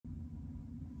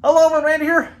Hello, everyone, Randy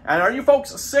here, and are you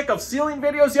folks sick of ceiling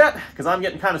videos yet? Because I'm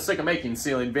getting kind of sick of making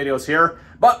ceiling videos here,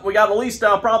 but we got at least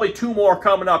probably 2 more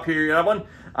coming up here, everyone.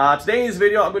 Today's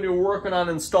video, I'm going to be working on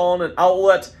installing an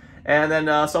outlet and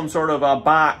then some sort of a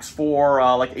box for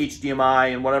like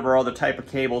HDMI and whatever other type of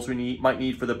cables we might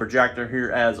need for the projector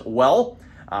here as well.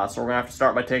 So we're going to have to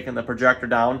start by taking the projector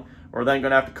down. We're then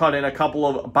going to have to cut in a couple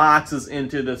of boxes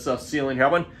into this ceiling here,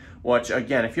 everyone. Which,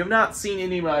 again, if you have not seen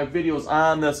any of my videos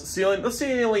on this ceiling, the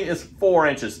ceiling is 4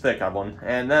 inches thick, everyone.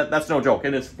 And that's no joke.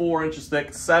 It is 4 inches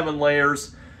thick, 7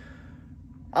 layers.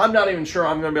 I'm not even sure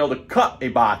I'm going to be able to cut a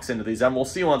box into these, and we'll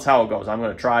see once how it goes. I'm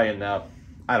going to try and, I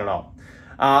don't know.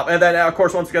 And then, of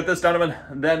course, once we get this done,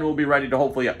 everyone, then we'll be ready to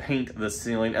hopefully paint the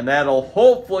ceiling. And that'll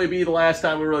hopefully be the last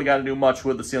time we really got to do much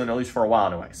with the ceiling, at least for a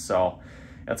while anyway. So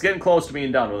it's getting close to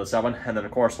being done with this, everyone. And then, of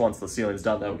course, once the ceiling's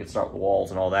done, then we can start with the walls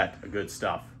and all that good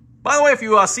stuff. By the way, if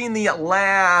you've seen the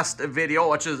last video,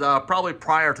 which is probably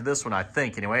prior to this one, I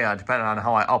think, anyway, depending on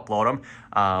how I upload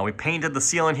them, we painted the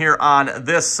ceiling here on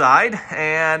this side,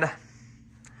 and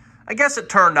I guess it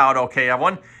turned out okay,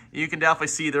 everyone. You can definitely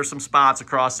see there's some spots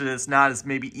across it. It's not as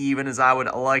maybe even as I would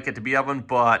like it to be, everyone,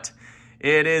 but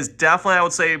it is definitely, I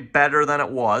would say, better than it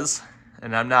was.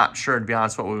 And I'm not sure, to be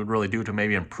honest, what we would really do to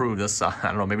maybe improve this. I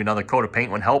don't know, maybe another coat of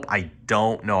paint would help. I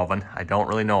don't know, everyone. I don't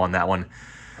really know on that one.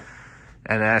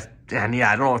 And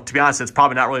yeah, I don't know, to be honest, it's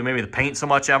probably not really maybe the paint so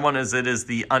much, everyone, as it is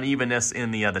the unevenness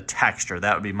in the texture.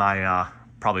 That would be my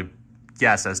probably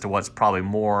guess as to what's probably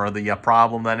more the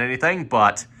problem than anything.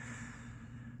 But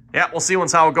yeah, we'll see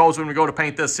how it goes when we go to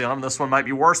paint this ceiling. This one might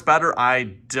be worse, better. I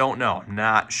don't know.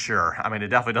 Not sure. I mean, it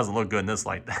definitely doesn't look good in this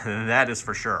light. That is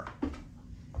for sure.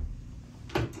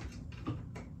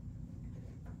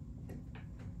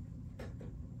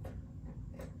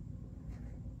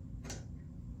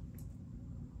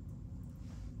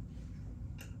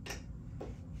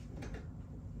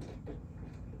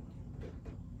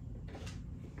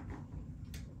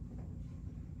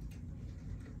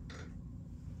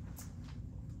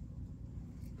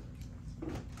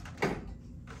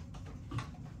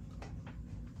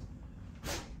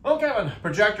 Okay,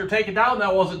 projector taken down.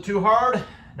 That wasn't too hard.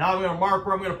 Now I'm going to mark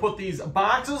where I'm going to put these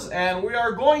boxes, and we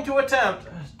are going to attempt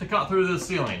to cut through this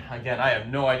ceiling. Again, I have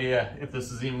no idea if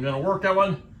this is even going to work, that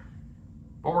one,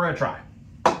 but we're going to try.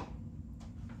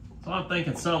 So I'm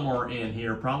thinking somewhere in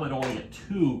here. Probably don't want to get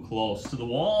too close to the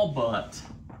wall, but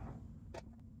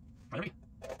maybe.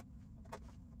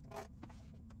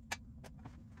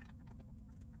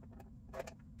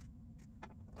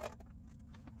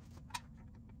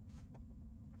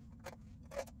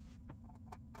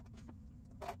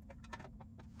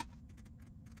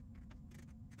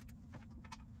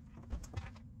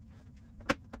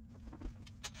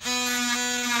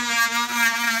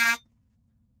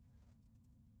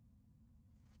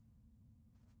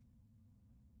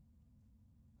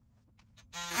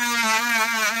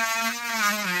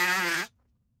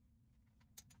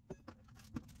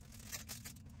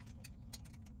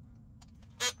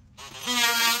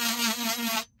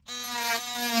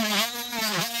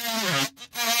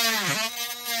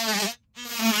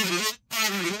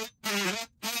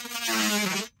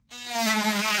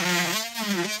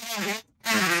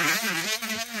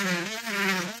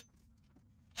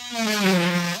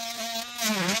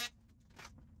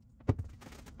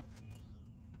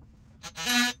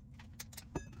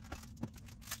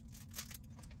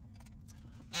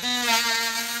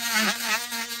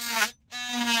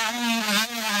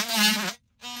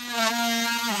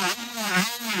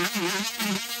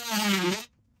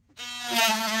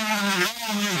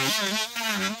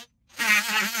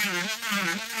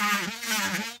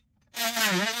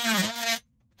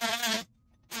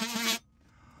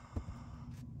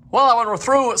 Well, we're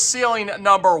through ceiling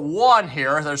number 1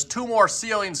 here. There's 2 more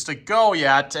ceilings to go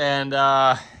yet, and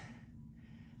yeah,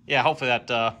 hopefully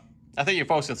that, I think you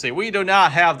folks can see, we do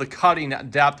not have the cutting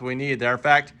depth we need there. In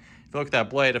fact, if you look at that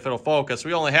blade, if it'll focus,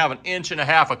 we only have 1.5 inches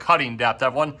of cutting depth,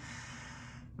 everyone.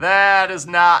 That is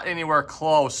not anywhere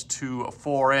close to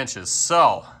 4 inches.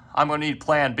 So I'm going to need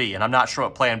plan B, and I'm not sure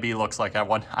what plan B looks like,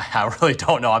 everyone. I really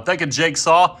don't know. I'm thinking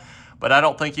jigsaw, but I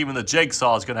don't think even the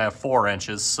jigsaw is going to have 4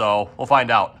 inches, so we'll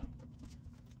find out.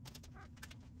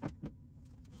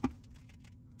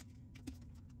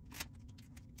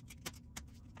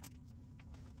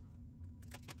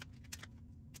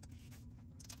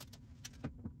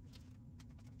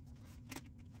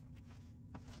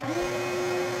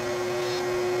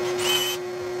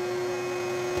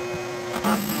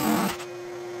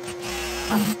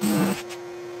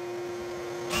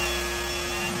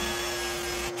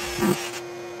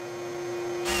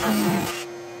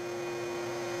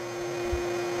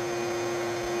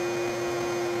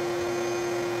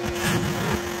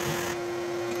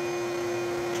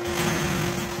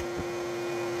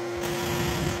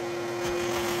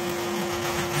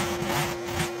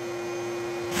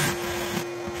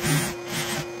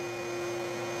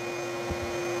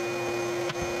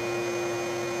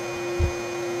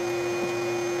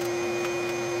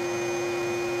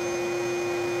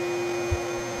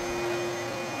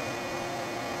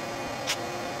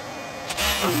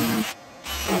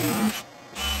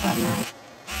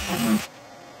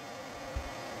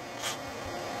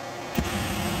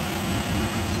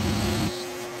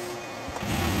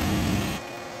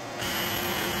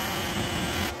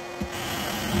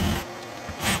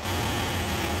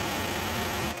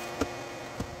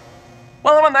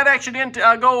 Well, that actually didn't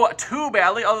go too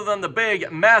badly, other than the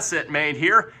big mess it made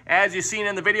here. As you've seen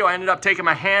in the video, I ended up taking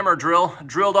my hammer drill,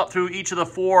 drilled up through each of the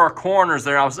 4 corners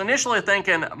there. I was initially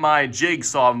thinking my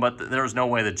jigsaw, but there was no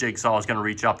way the jigsaw was going to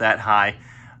reach up that high.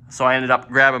 So I ended up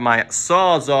grabbing my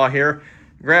sawzall here,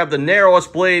 grabbed the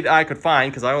narrowest blade I could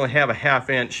find, because I only have a 1/2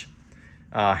 inch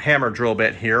hammer drill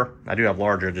bit here. I do have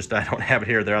larger, just I don't have it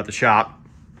here. They're at the shop.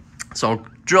 So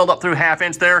drilled up through 1/2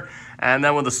 inch there, and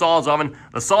then with the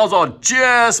sawzall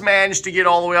just managed to get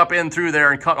all the way up in through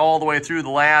there and cut all the way through the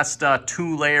last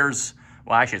 2 layers.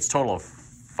 Well, actually, it's a total of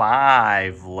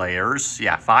 5 layers.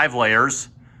 Yeah, 5 layers.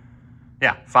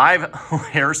 Yeah, 5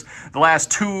 layers. The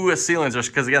last 2 ceilings,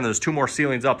 because again, there's 2 more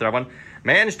ceilings up there. I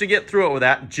managed to get through it with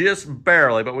that, just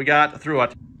barely, but we got through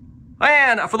it.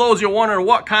 And for those of you wondering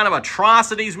what kind of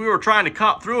atrocities we were trying to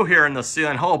cut through here in the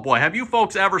ceiling, oh boy, have you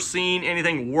folks ever seen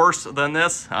anything worse than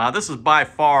this? This is by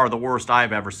far the worst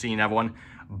I've ever seen, everyone.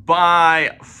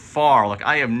 By far. Look,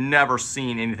 I have never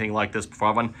seen anything like this before,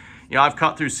 everyone. You know, I've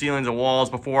cut through ceilings and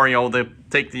walls before. You know, they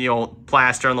take the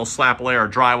plaster and they'll slap a layer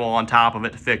of drywall on top of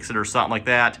it to fix it or something like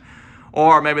that.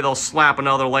 Or maybe they'll slap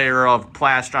another layer of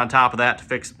plaster on top of that to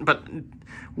fix it. But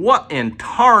what in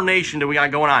tarnation do we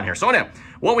got going on here? So anyway,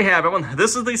 what we have, everyone,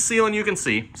 this is the ceiling you can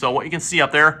see. So what you can see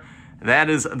up there, that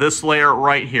is this layer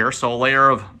right here. So a layer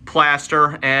of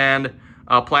plaster and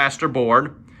a plaster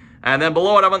board. And then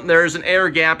below it, everyone, there's an air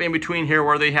gap in between here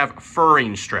where they have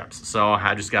furring strips. So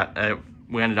I just got,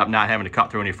 we ended up not having to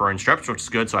cut through any furring strips, which is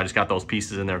good. So I just got those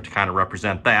pieces in there to kind of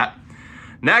represent that.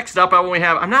 Next up, we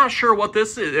have, I'm not sure what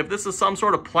this is. If this is some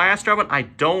sort of plaster, but I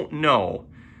don't know.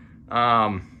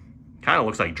 Kind of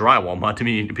looks like drywall mud to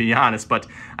me, to be honest, but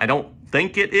I don't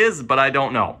think it is, but I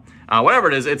don't know. Whatever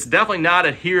it is, it's definitely not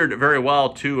adhered very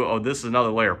well to, oh, this is another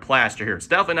layer of plaster here. It's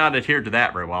definitely not adhered to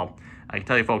that very well. I can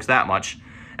tell you folks that much.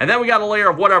 And then we got a layer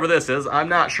of whatever this is. I'm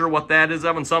not sure what that is,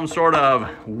 Evan. Some sort of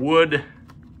wood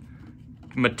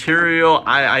material.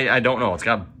 I don't know. It's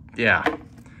got, yeah.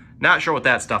 Not sure what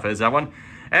that stuff is, Evan.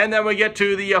 And then we get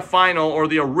to the final, or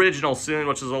the original ceiling,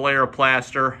 which is a layer of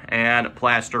plaster and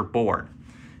plaster board.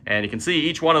 And you can see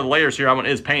each one of the layers here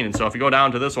is painted. So if you go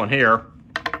down to this one here,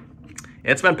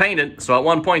 it's been painted. So at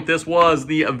one point, this was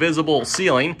the visible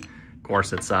ceiling. Of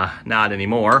course, it's not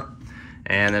anymore.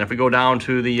 And then if we go down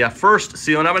to the first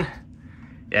ceiling oven,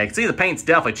 yeah, you can see the paint's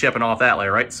definitely chipping off that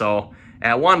layer, right? So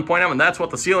at one point, that's what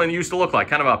the ceiling used to look like.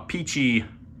 Kind of a peachy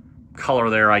color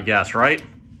there, I guess, right?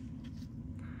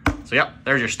 So yep,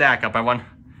 there's your stack up, everyone.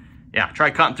 Yeah, try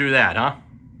cutting through that, huh?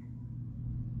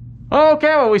 Okay,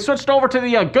 well, we switched over to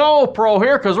the GoPro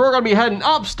here because we're going to be heading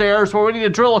upstairs where we need to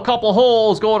drill a couple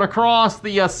holes going across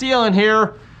the ceiling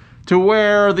here to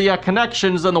where the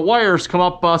connections and the wires come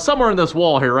up somewhere in this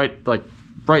wall here, right? Like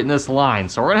right in this line.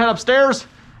 So we're going to head upstairs,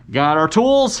 got our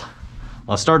tools,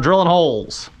 let's start drilling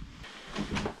holes.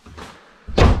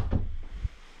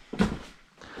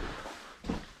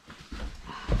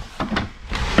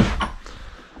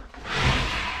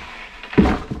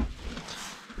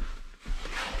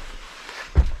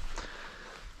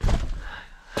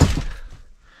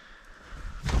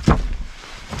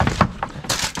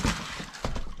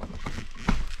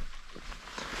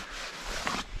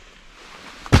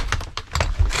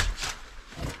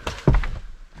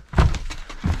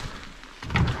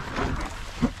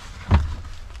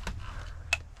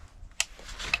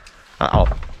 Uh-oh.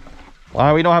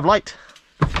 Why we don't have light?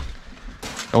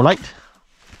 No light.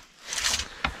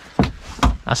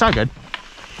 That's not good.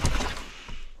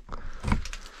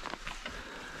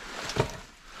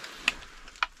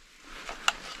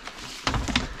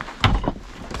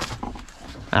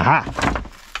 Aha.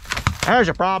 There's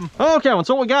your problem. Okay,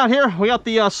 so what we got here, we got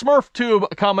the Smurf Tube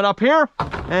coming up here.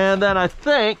 And then I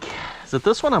think, is it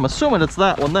this one? I'm assuming it's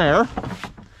that one there.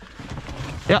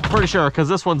 Yeah, pretty sure, because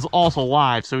this one's also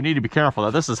live, so we need to be careful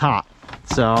that this is hot.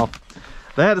 So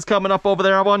that is coming up over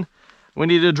there, everyone. We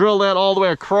need to drill that all the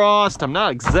way across. I'm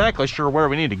not exactly sure where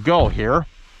we need to go here.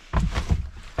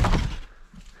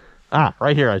 Ah,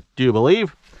 right here, I do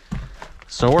believe.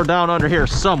 So we're down under here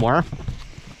somewhere.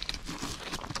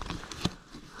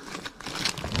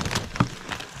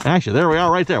 Actually, there we are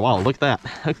right there. Wow, look at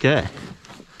that. Okay.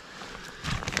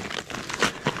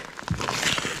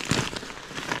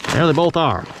 There they both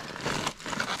are.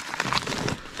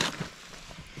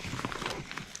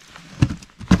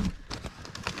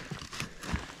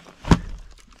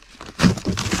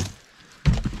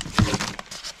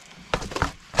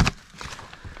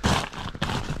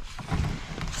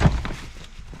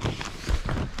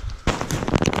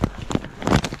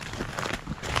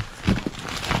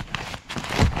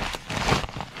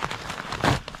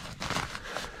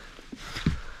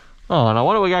 Oh, now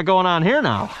what do we got going on here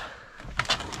now?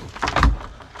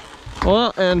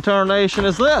 What in tarnation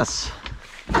is this?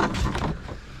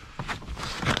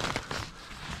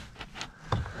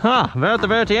 Huh,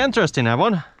 very interesting,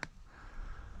 everyone.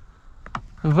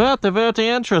 Very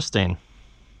interesting.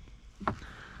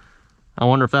 I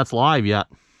wonder if that's live yet.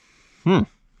 I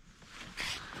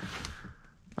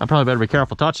probably better be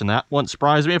careful touching that. Wouldn't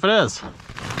surprise me if it is.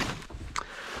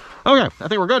 Okay, I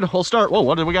think we're good. We'll start. Whoa,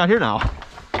 what do we got here now?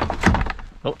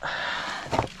 Oh,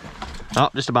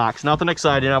 just a box. Nothing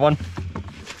exciting, everyone.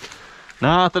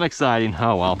 Nothing exciting.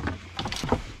 Oh, well.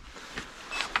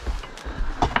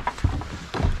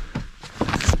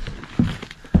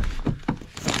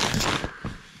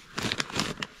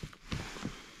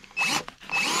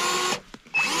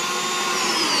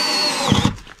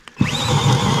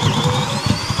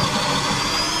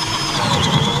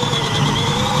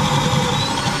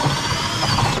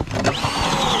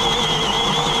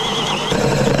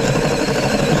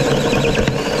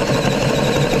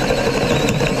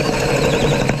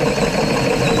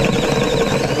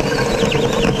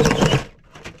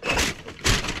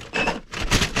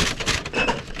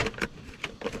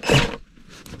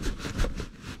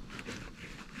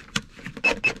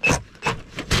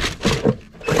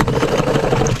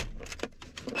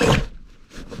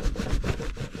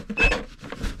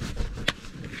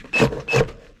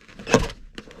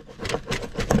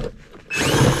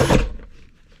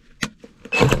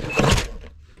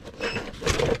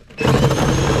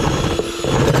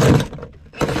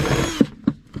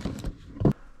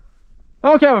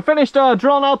 Okay, we finished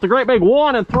drilling out the great big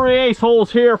 1 3/8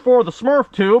 holes here for the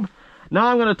Smurf tube. Now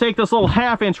I'm going to take this little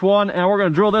 1/2 inch one and we're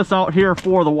going to drill this out here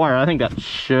for the wire. I think that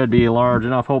should be large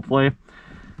enough, hopefully.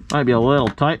 Might be a little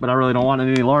tight, but I really don't want it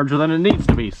any larger than it needs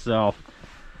to be, so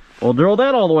we'll drill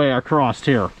that all the way across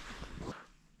here.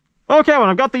 Okay, well,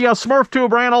 I've got the Smurf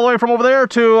tube ran all the way from over there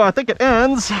to, I think it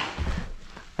ends,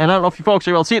 and I don't know if you folks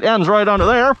are able to see, it ends right under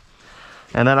there.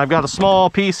 And then I've got a small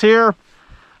piece here.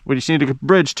 We just need to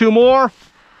bridge 2 more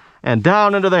and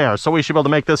down into there. So we should be able to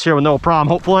make this here with no problem,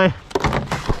 hopefully.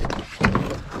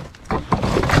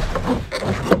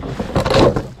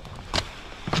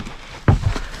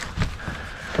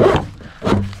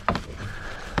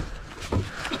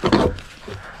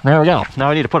 There we go. Now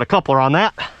we need to put a coupler on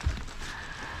that.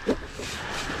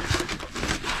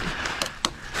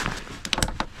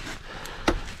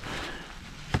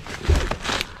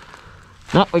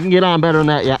 No, we can get on better than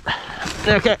that yet.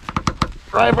 Okay,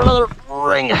 right for another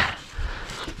ring. You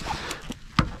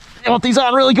want these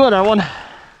on really good, everyone.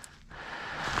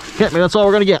 Get me, that's all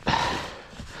we're gonna get.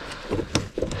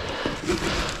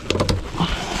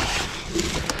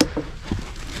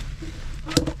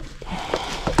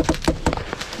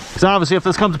 Because obviously if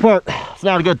this comes apart, it's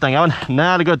not a good thing, Evan.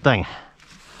 Not a good thing.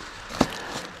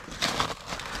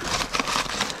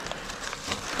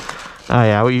 Oh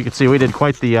yeah, well, you can see we did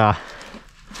quite the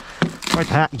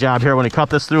hack job here when he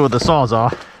cut this through with the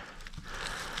Sawzall.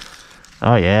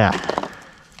 Oh yeah,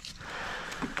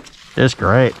 just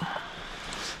great.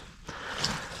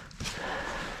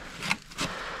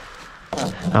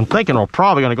 I'm thinking we're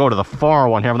probably going to go to the far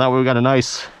one here, and that way we got a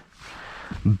nice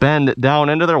bend down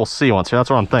into there. We'll see once here. That's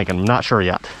what I'm thinking. I'm not sure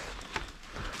yet.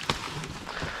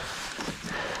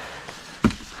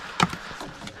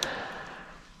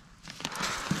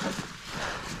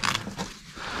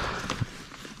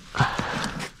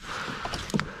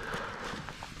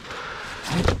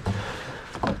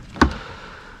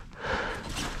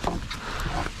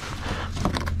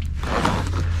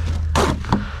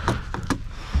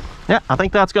 Yeah, I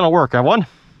think that's gonna work, everyone.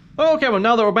 Okay, well,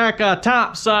 now that we're back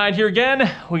top side here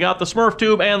again, we got the Smurf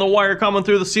tube and the wire coming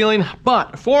through the ceiling.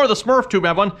 But for the Smurf tube,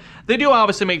 everyone, they do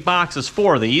obviously make boxes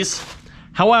for these.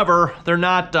 However, they're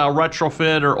not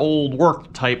retrofit or old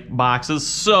work type boxes,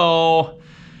 so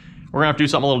we're gonna have to do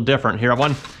something a little different here,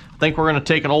 everyone. I think we're gonna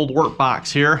take an old work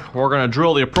box here. We're gonna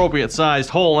drill the appropriate sized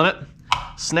hole in it.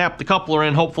 snap the coupler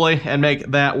in, hopefully, and make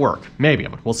that work. Maybe.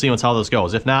 We'll see how this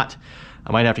goes. If not,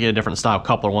 I might have to get a different style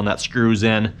coupler, one that screws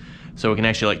in, so we can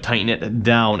actually like tighten it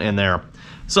down in there.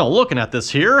 So looking at this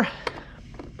here,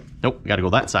 nope, gotta go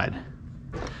that side.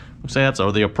 Looks like that's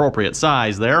the appropriate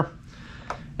size there.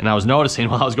 And I was noticing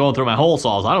while I was going through my hole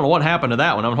saws, I don't know what happened to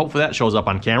that one. Hopefully that shows up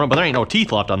on camera, but there ain't no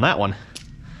teeth left on that one.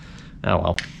 Oh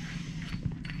well.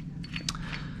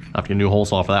 I'll have to get a new hole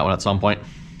saw for that one at some point.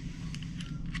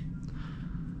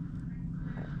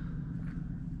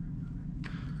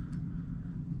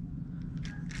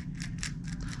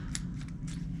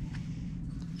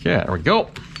 Okay, there we go.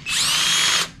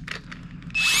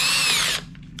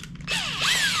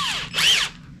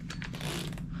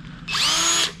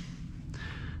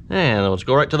 And let's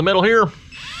go right to the middle here.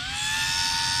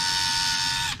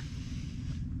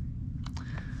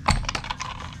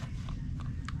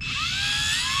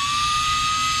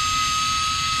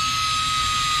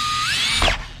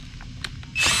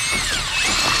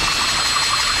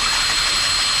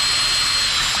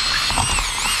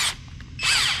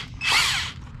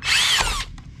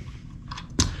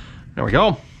 There we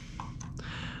go.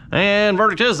 And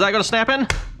verdict is that going to snap in?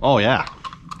 Oh yeah.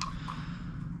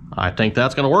 I think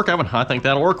that's going to work, Evan. I think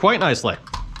that'll work quite nicely.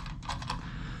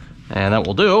 And that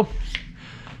will do.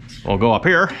 We'll go up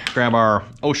here, grab our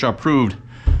OSHA approved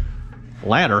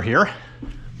ladder here.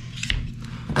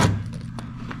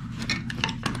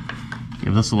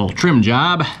 Give this a little trim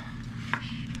job.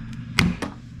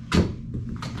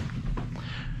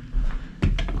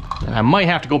 And I might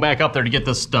have to go back up there to get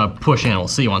this push in. We'll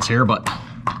see once here, but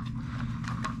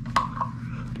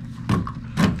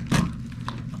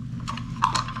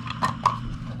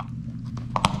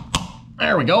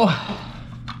there we go.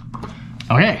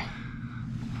 Okay.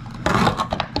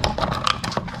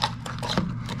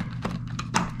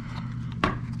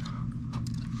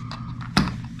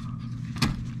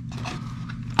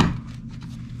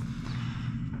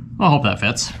 I hope that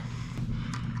fits.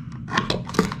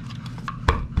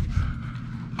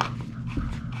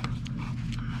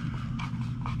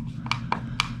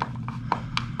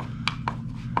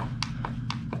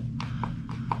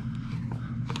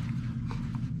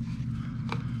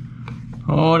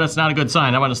 Oh, that's not a good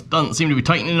sign. That one just doesn't seem to be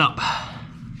tightening up.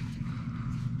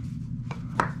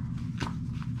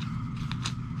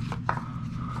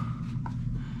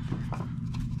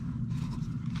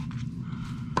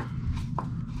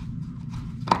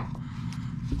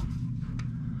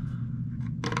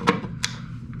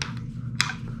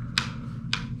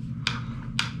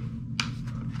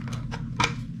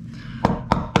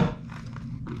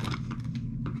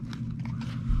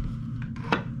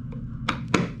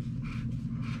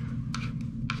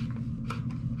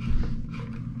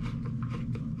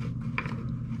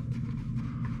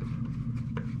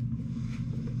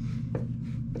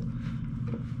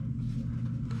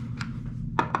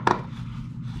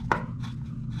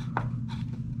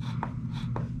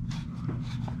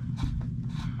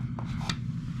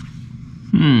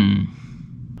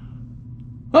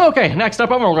 Okay, next up,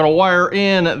 we're going to wire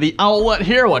in the outlet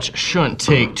here, which shouldn't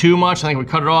take too much. I think we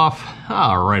cut it off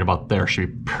right about there.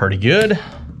 Should be pretty good.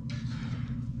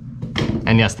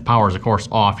 And yes, the power is, of course,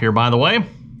 off here, by the way.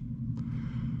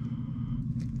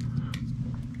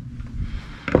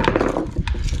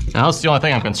 Now, that's the only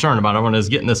thing I'm concerned about. Everyone is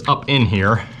getting this up in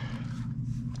here.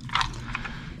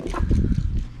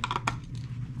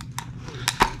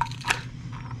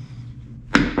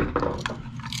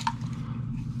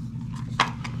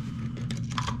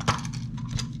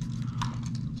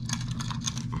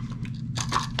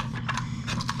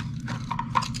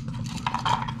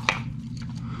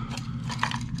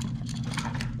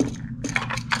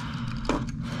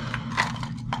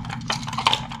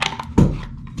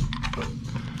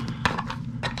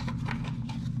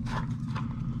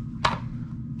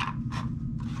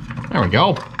 There we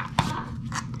go.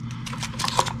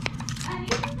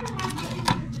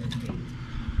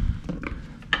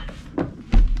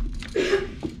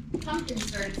 Pumpkin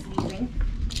started sneezing.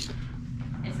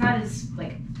 It's not as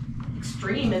like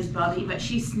extreme as Bubby, but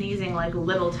she's sneezing like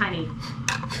little tiny.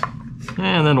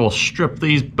 And then we'll strip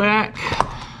these back.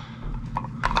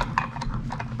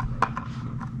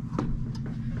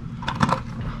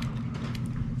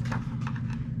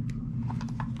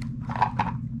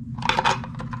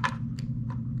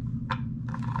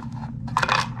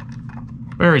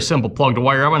 Very simple plug to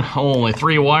wire oven, only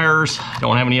 3 wires.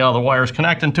 Don't have any other wires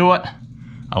connecting to it.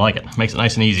 I like it, makes it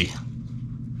nice and easy.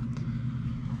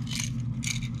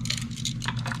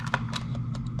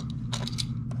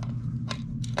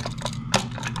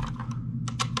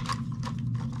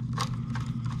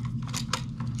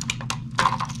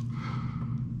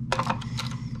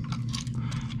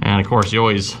 course, you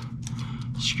always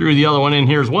screw the other one in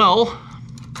here as well.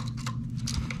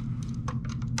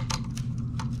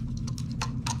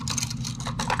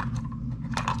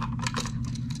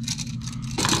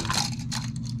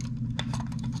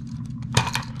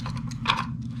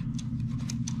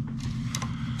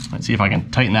 Let's see if I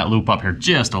can tighten that loop up here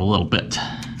just a little bit.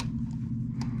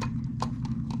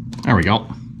 There we go.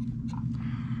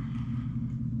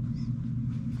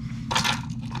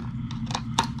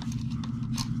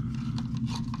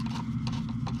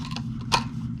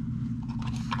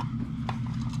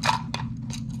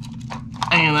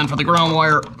 And then for the ground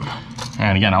wire,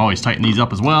 and again, I always tighten these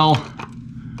up as well.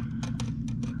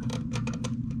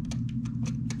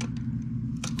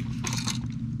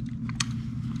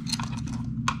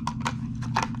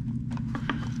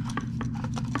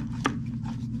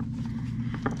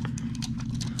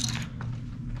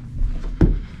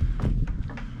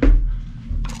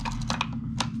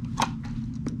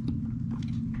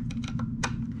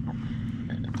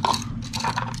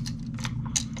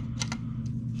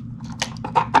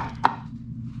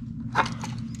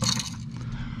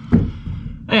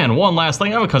 And one last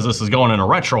thing, because this is going in a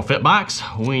retrofit box,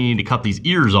 we need to cut these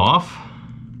ears off.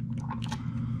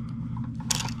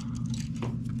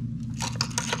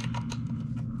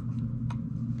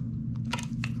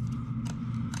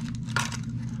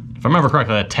 If I remember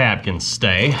correctly, that tab can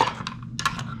stay.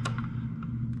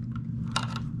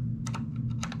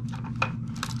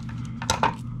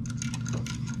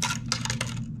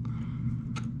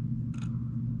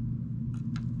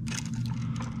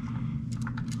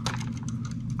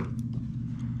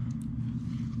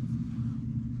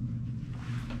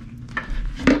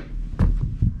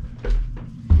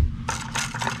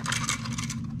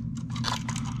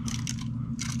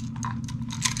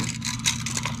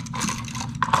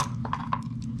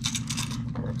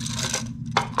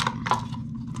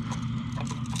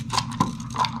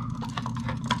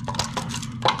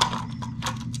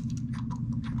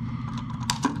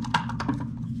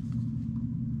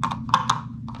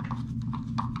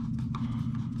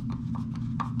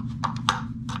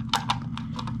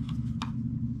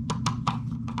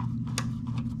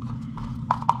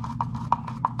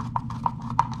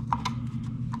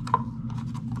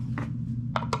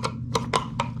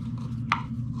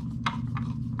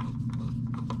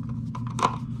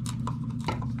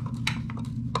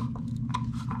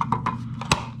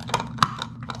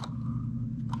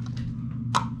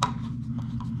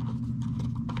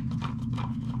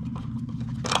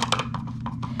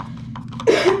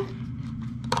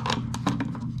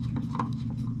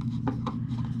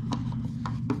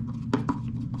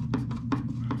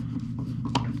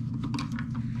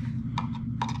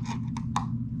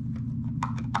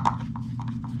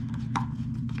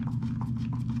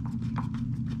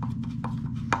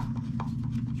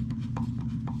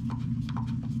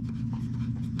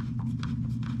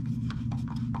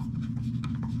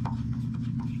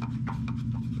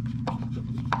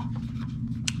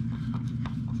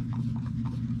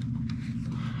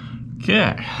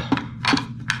 Okay.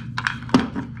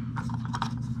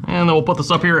 And then we'll put this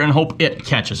up here and hope it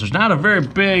catches. There's not a very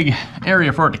big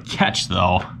area for it to catch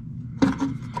though.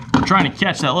 We're trying to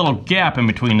catch that little gap in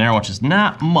between there, which is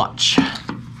not much.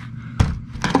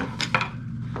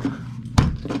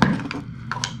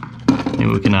 Maybe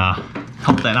we can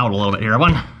help that out a little bit here,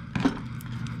 everyone.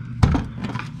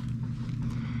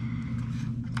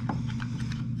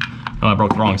 Oh, I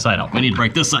broke the wrong side out. We need to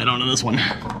break this side out on this one.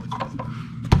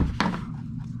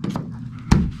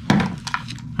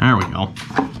 There we go.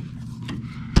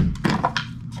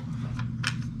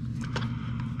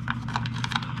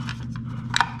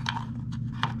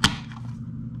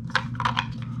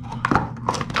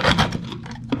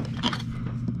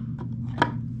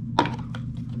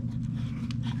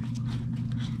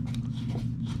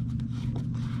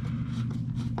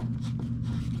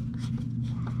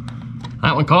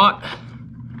 That one caught.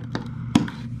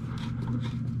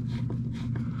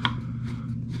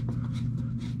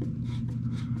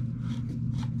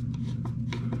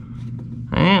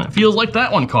 And it feels like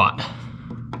that one caught.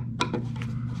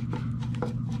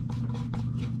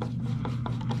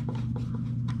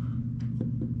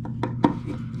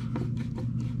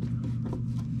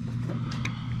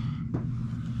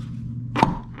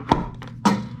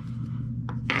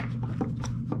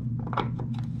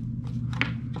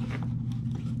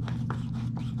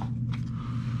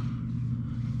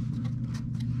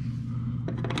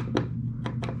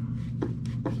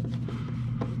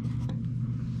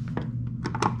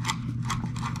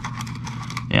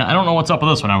 Yeah, I don't know what's up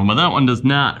with this one, but that one does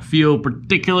not feel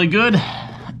particularly good.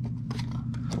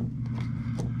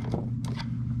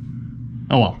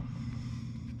 Oh well.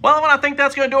 Well, I think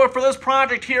that's going to do it for this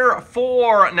project here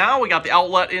for now. We got the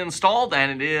outlet installed,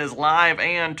 and it is live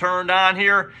and turned on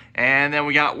here. And then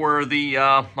we got where the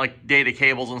like data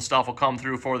cables and stuff will come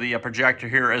through for the projector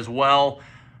here as well.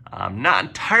 I'm not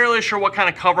entirely sure what kind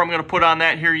of cover I'm going to put on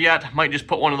that here yet. Might just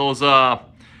put one of those,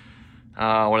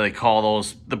 what do they call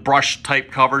those? The brush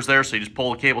type covers there. So you just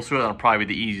pull the cables through. That'll probably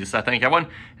be the easiest, I think, everyone.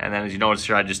 And then as you notice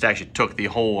here, I just actually took the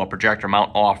whole projector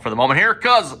mount off for the moment here,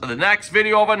 because the next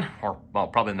video of it, or well,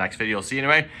 probably the next video you'll see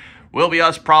anyway, will be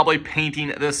us probably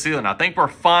painting this ceiling. I think we're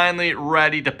finally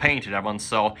ready to paint it, everyone.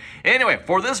 So anyway,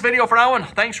 for this video for now,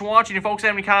 thanks for watching. If folks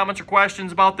have any comments or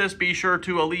questions about this, be sure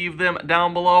to leave them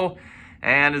down below.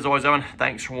 And as always, everyone,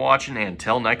 thanks for watching, and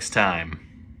until next time.